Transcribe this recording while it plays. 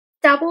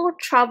Double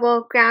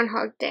Trouble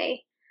Groundhog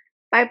Day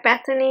by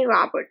Bethany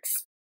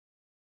Roberts.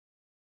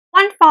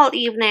 One fall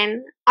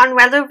evening, on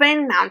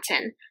Weathervane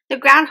Mountain, the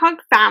Groundhog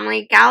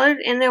family gathered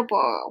in their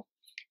burrow.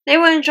 They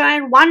were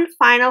enjoying one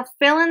final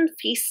fill-in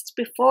feast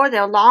before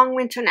their long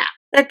winter nap.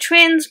 The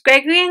twins,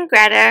 Gregory and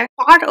Greta,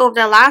 fought over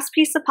the last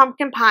piece of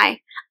pumpkin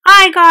pie.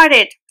 "I got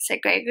it,"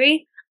 said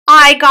Gregory.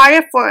 "I got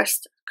it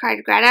first,"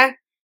 cried Greta.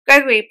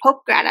 Gregory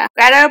poked Greta.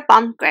 Greta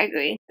bumped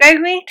Gregory.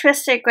 Gregory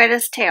twisted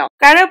Greta's tail.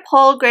 Greta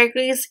pulled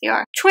Gregory's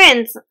ear.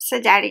 "Twins,"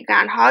 said Daddy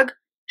Groundhog,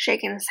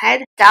 shaking his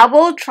head.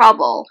 "Double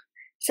trouble,"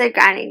 said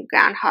Granny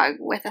Groundhog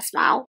with a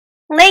smile.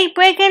 "Late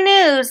breaking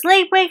news!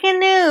 Late breaking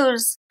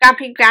news!"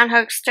 Grumpy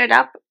Groundhog stood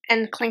up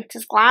and clinked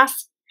his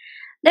glass.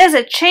 "There's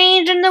a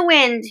change in the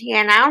wind," he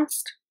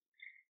announced.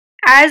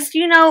 "As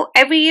you know,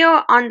 every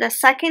year on the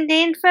second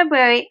day in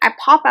February, I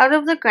pop out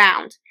of the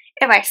ground.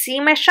 If I see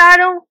my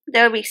shadow,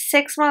 there will be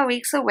 6 more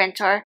weeks of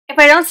winter. If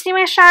I don't see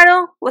my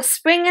shadow, we'll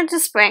spring into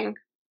spring."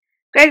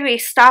 Gregory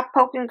stopped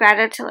poking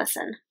Greta to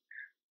listen.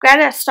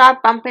 Greta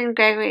stopped bumping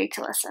Gregory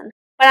to listen.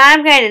 "But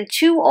I'm getting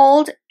too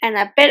old and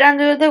a bit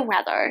under the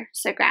weather,"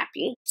 said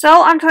Grampy.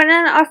 "So I'm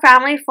turning our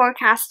family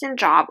forecasting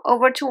job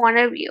over to one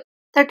of you."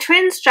 The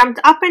twins jumped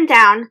up and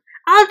down.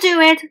 "I'll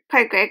do it,"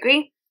 cried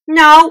Gregory.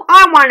 "No,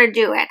 I want to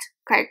do it,"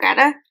 cried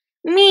Greta.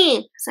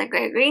 "Me," said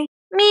Gregory.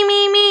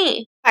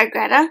 Me, cried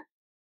Greta.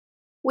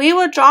 "We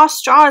will draw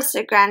straws,"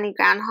 said Granny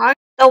Groundhog.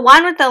 "The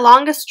one with the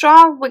longest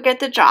straw will get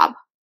the job."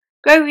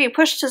 Gregory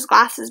pushed his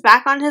glasses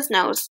back on his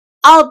nose.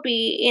 "I'll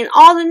be in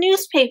all the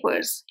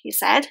newspapers," he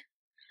said.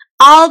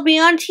 "I'll be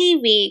on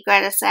TV,"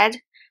 Greta said.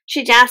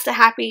 She danced a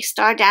happy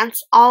star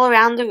dance all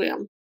around the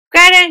room.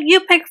 "Greta, you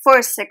pick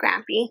first," said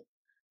Grampy.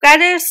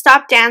 Greta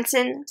stopped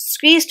dancing,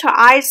 squeezed her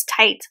eyes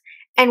tight,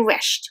 and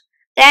wished.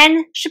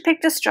 Then she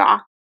picked a straw.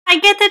 "I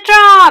get the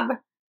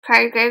job!"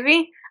 cried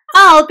Gregory.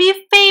 "I'll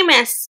be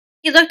famous!"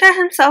 He looked at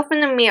himself in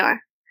the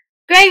mirror.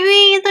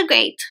 "Gregory the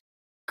Great."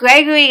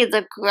 "Gregory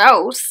the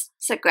Gross,"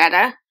 said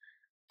Greta.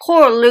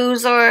 "Poor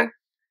loser,"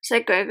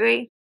 said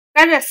Gregory.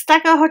 Greta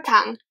stuck out her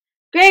tongue.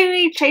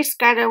 Gregory chased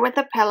Greta with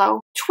a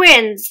pillow.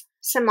 "Twins,"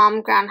 said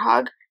Mom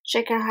Groundhog,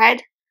 shaking her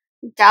head.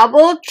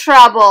 "Double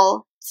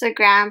trouble," said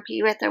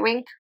Grampy with a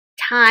wink.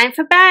 "Time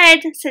for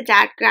bed," said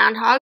Dad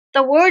Groundhog.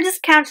 "The world is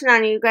counting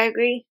on you,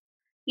 Gregory."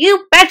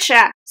 "You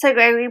betcha," said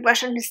Gregory,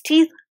 brushing his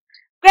teeth.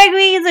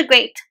 "Gregory the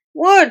Great,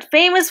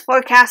 world-famous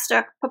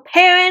forecaster,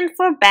 preparing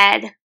for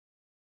bed."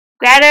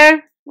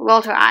 Greta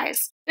rolled her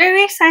eyes.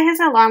 Gregory set his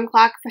alarm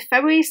clock for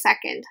February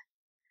 2nd.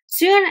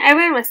 Soon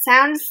everyone was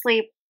sound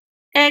asleep,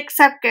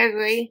 except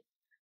Gregory.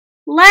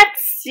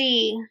 "Let's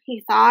see,"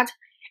 he thought.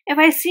 "If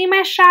I see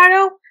my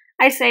shadow,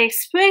 I say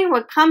spring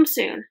will come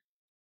soon.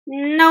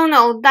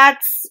 No,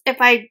 that's if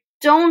I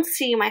don't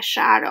see my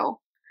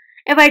shadow.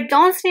 If I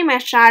don't see my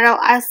shadow,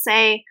 I'll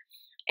say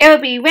it will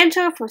be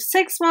winter for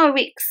 6 more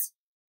weeks.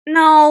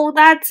 No,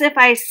 that's if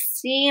I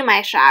see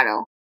my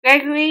shadow."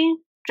 Gregory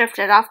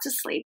drifted off to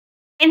sleep.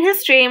 In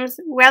his dreams,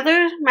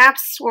 weather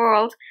maps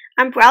swirled,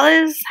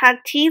 umbrellas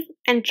had teeth,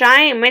 and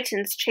giant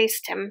mittens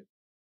chased him.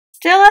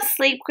 Still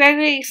asleep,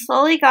 Gregory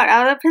slowly got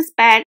out of his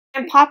bed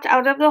and popped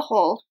out of the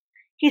hole.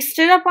 He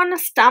stood up on a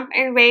stump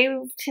and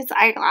waved his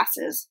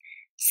eyeglasses.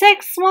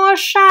 6 more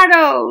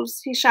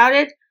shadows!" he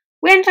shouted.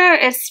 "Winter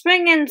is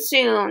springing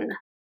soon."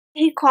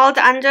 He crawled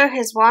under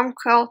his warm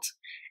quilt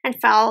and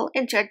fell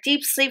into a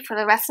deep sleep for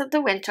the rest of the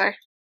winter.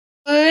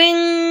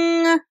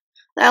 Ring!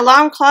 The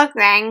alarm clock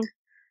rang.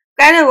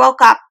 Greta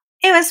woke up.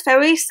 It was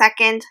February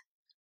 2nd,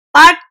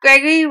 but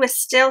Gregory was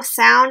still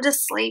sound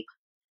asleep.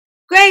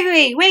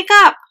 "Gregory, wake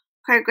up!"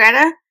 cried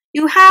Greta.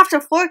 "You have to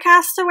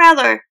forecast the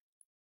weather."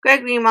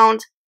 Gregory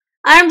moaned.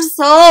 "I'm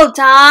so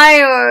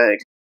tired."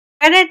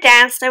 Greta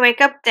danced a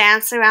wake-up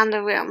dance around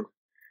the room.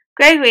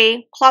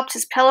 Gregory plopped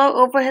his pillow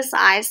over his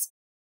eyes.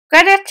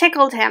 Greta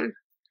tickled him.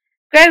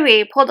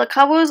 Gregory pulled the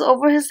covers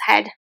over his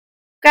head.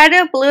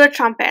 Greta blew a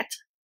trumpet.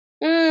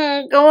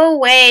 Go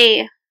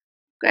away,"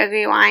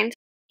 Gregory whined.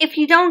 "If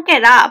you don't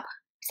get up,"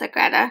 said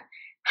Greta,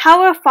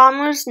 "how will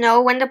farmers know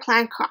when to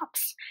plant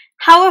crops?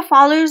 How will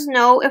fathers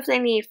know if they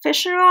need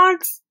fishing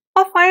rods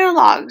or fire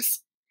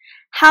logs?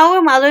 How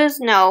will mothers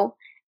know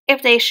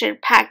if they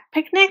should pack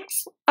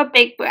picnics or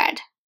bake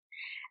bread?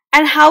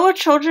 And how will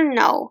children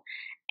know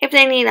if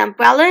they need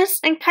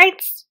umbrellas and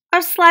kites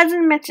or sleds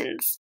and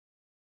mittens?"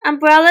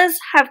 "Umbrellas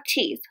have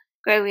teeth,"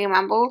 Gregory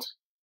mumbled.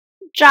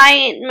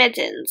 "Giant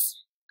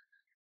mittens."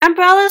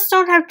 "Umbrellas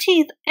don't have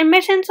teeth and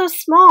mittens are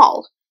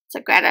small,"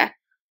 said Greta.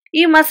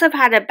 "You must have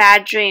had a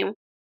bad dream.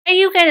 Are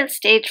you getting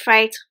stage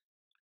fright?"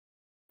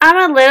 "I'm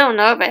a little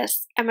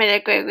nervous,"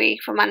 admitted Gregory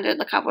from under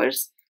the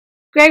covers.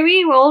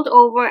 Gregory rolled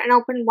over and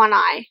opened one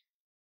eye.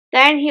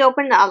 Then he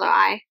opened the other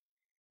eye.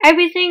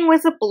 Everything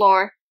was a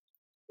blur.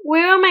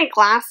 "Where are my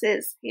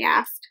glasses?" he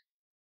asked.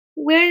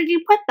 "Where did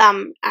you put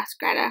them?" asked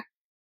Greta.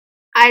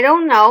 "I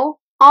don't know.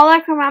 All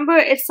I can remember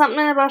is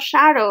something about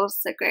shadows,"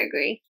 said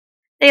Gregory.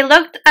 They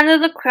looked under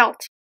the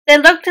quilt. They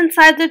looked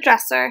inside the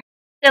dresser.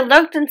 They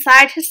looked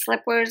inside his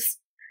slippers.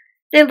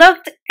 They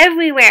looked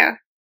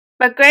everywhere,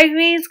 but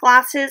Gregory's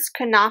glasses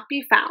could not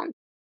be found.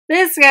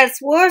 This gets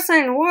worse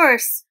and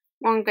worse,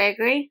 moaned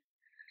Gregory.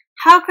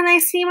 How can I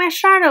see my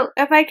shadow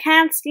if I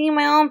can't see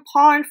my own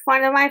paw in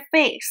front of my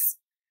face?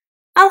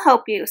 I'll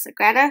help you, said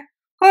Greta.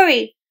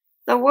 Hurry,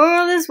 the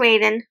world is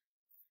waiting.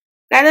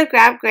 Greta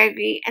grabbed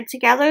Gregory, and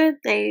together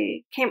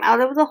they came out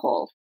of the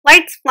hole.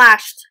 Lights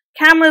flashed,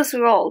 cameras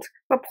rolled,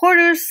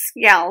 reporters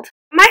yelled.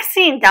 Am I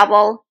seeing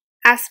double?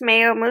 Asked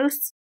Mayor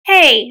Moose.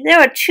 Hey, there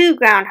are 2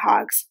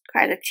 groundhogs,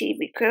 cried the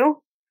TV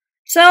crew.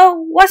 So,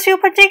 what's your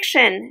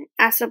prediction?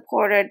 Asked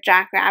reporter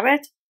Jack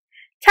Rabbit.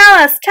 Tell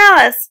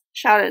us,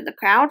 shouted the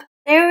crowd.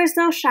 There is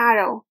no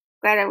shadow,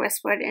 Greta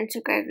whispered into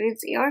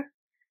Gregory's ear.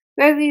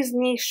 Gregory's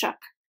knees shook.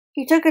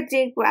 He took a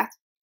deep breath.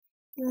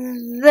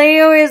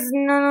 There is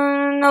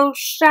no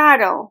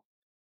shadow,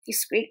 he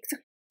squeaked.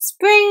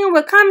 Spring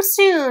will come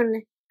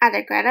soon,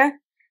 added Greta.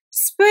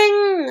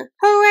 Spring,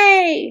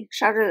 hooray,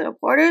 shouted the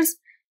reporters.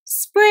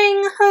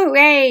 Spring,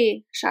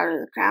 hooray,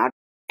 shouted the crowd.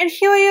 And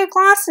here are your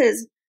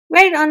glasses,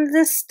 right under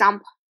this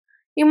stump.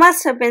 You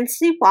must have been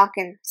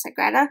sleepwalking, said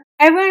Greta.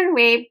 Everyone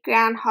waved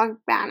groundhog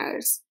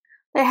banners.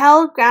 They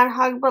held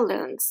groundhog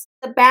balloons.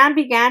 The band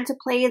began to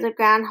play the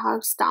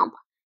groundhog stomp.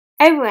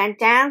 Everyone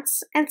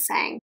danced and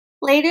sang.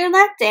 Later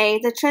that day,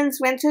 the twins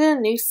went to the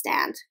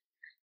newsstand.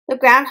 The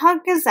Groundhog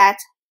Gazette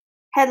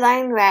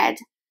headline read,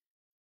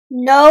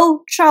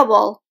 No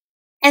trouble,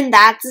 and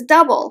that's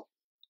double.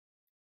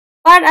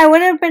 But I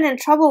would have been in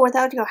trouble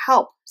without your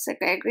help, said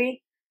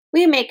Gregory.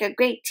 We make a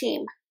great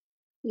team.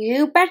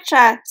 You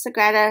betcha, said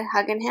Greta,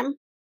 hugging him.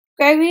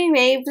 Gregory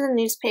waved the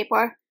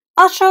newspaper.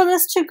 I'll show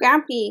this to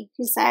Grampy,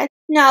 he said.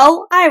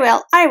 No, I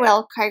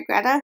will, cried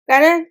Greta.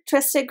 Greta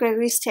twisted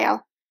Gregory's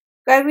tail.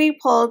 Gregory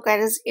pulled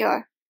Greta's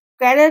ear.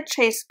 Greta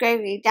chased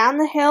Gregory down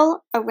the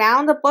hill,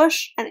 around the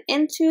bush, and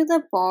into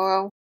the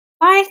burrow.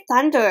 By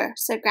thunder,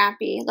 said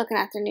Grampy, looking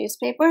at the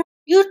newspaper.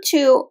 You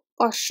 2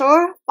 are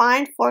sure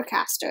fine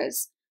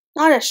forecasters.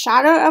 Not a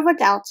shadow of a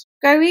doubt.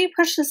 Gregory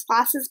pushed his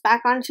glasses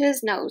back onto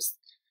his nose.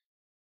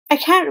 I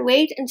can't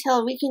wait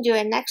until we can do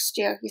it next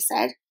year, he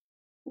said.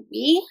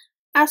 We?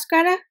 Asked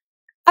Greta.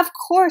 Of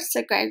course,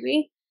 said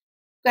Gregory.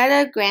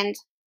 Greta grinned.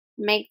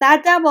 Make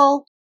that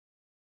double.